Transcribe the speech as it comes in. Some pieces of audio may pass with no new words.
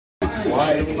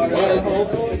Dame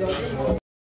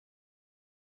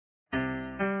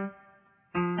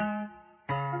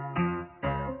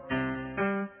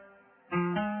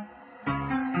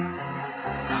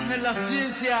la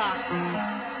ciencia.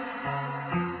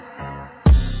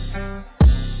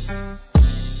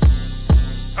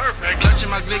 Clutching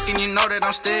my glick and you know that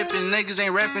I'm stepping. Niggas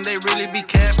ain't rapping, they really be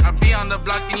capped. I be on the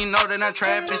block and you know that I'm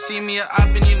trapping. See me a op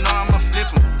and you know I'ma flip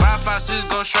him. 5.56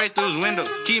 go straight through his window.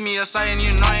 Keep me a sight and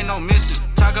you know ain't no missing.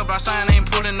 Talk about sign,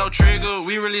 ain't pulling no trigger.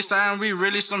 We really sign, we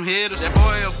really some hitters. That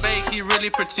boy a fake, he really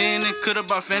pretending. Could've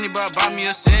bought Fanny, but bought me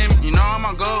a sim. You know I'm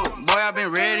on go. Boy, I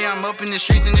been ready, I'm up in the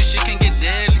streets and this shit can get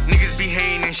deadly. Niggas be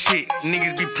hating and shit,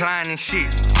 niggas be plying and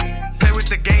shit. Play with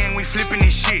the gang, we flipping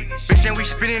this shit. Bitch, and we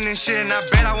spinning and shit, and I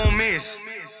bet I won't miss.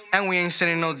 And we ain't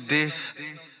sending no diss.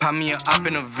 Pop me a op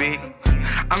in a Vic.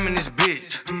 I'm in this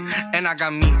bitch, and I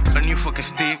got me a new fucking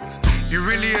stick. You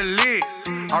really a lick,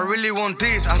 I really want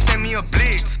this. I send me a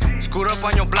blitz. Scoot up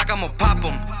on your block, I'ma pop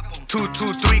 'em. 2,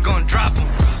 2, 3, gon' drop 'em.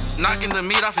 Knocking the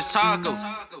meat off his taco.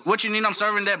 What you need, I'm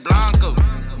serving that Blanco.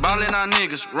 Ballin' on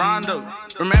niggas, Rondo.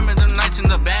 Remember them nights in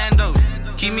the bando.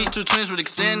 Keep me 2 twins with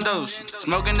extendos.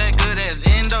 Smoking that good ass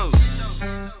endo.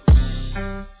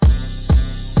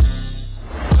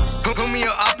 Put me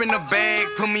a op in the bag,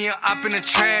 put me a op in the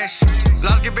trash.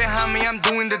 Lost get behind me, I'm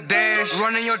doing the dash.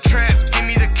 Running your trap, give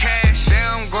me the cash.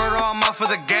 Damn, girl, I'm off for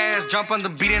the gas. Jump on the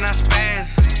beat and I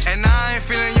spaz. And I ain't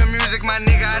feeling your music, my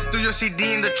nigga. I threw your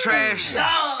CD in the trash.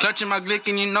 Clutching my glick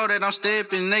and you know that I'm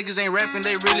stepping. Niggas ain't rapping,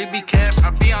 they really be capped.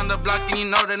 I be on the block and you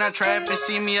know that I'm trapping.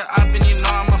 See me a op and you know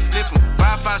I'ma flip him.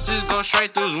 5.56 go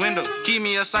straight through his window. Keep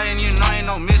me a sight and you know ain't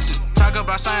no missing. Talk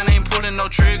about sign, ain't pulling no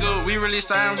trigger. We really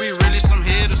sign, we really some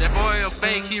hitters. That boy a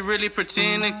fake, he really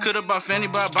pretending. Could've bought Fanny,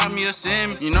 but bought me a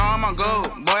sim. You know I'm on go.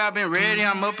 Boy, I been ready,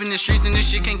 I'm up in the streets and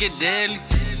this shit can get deadly.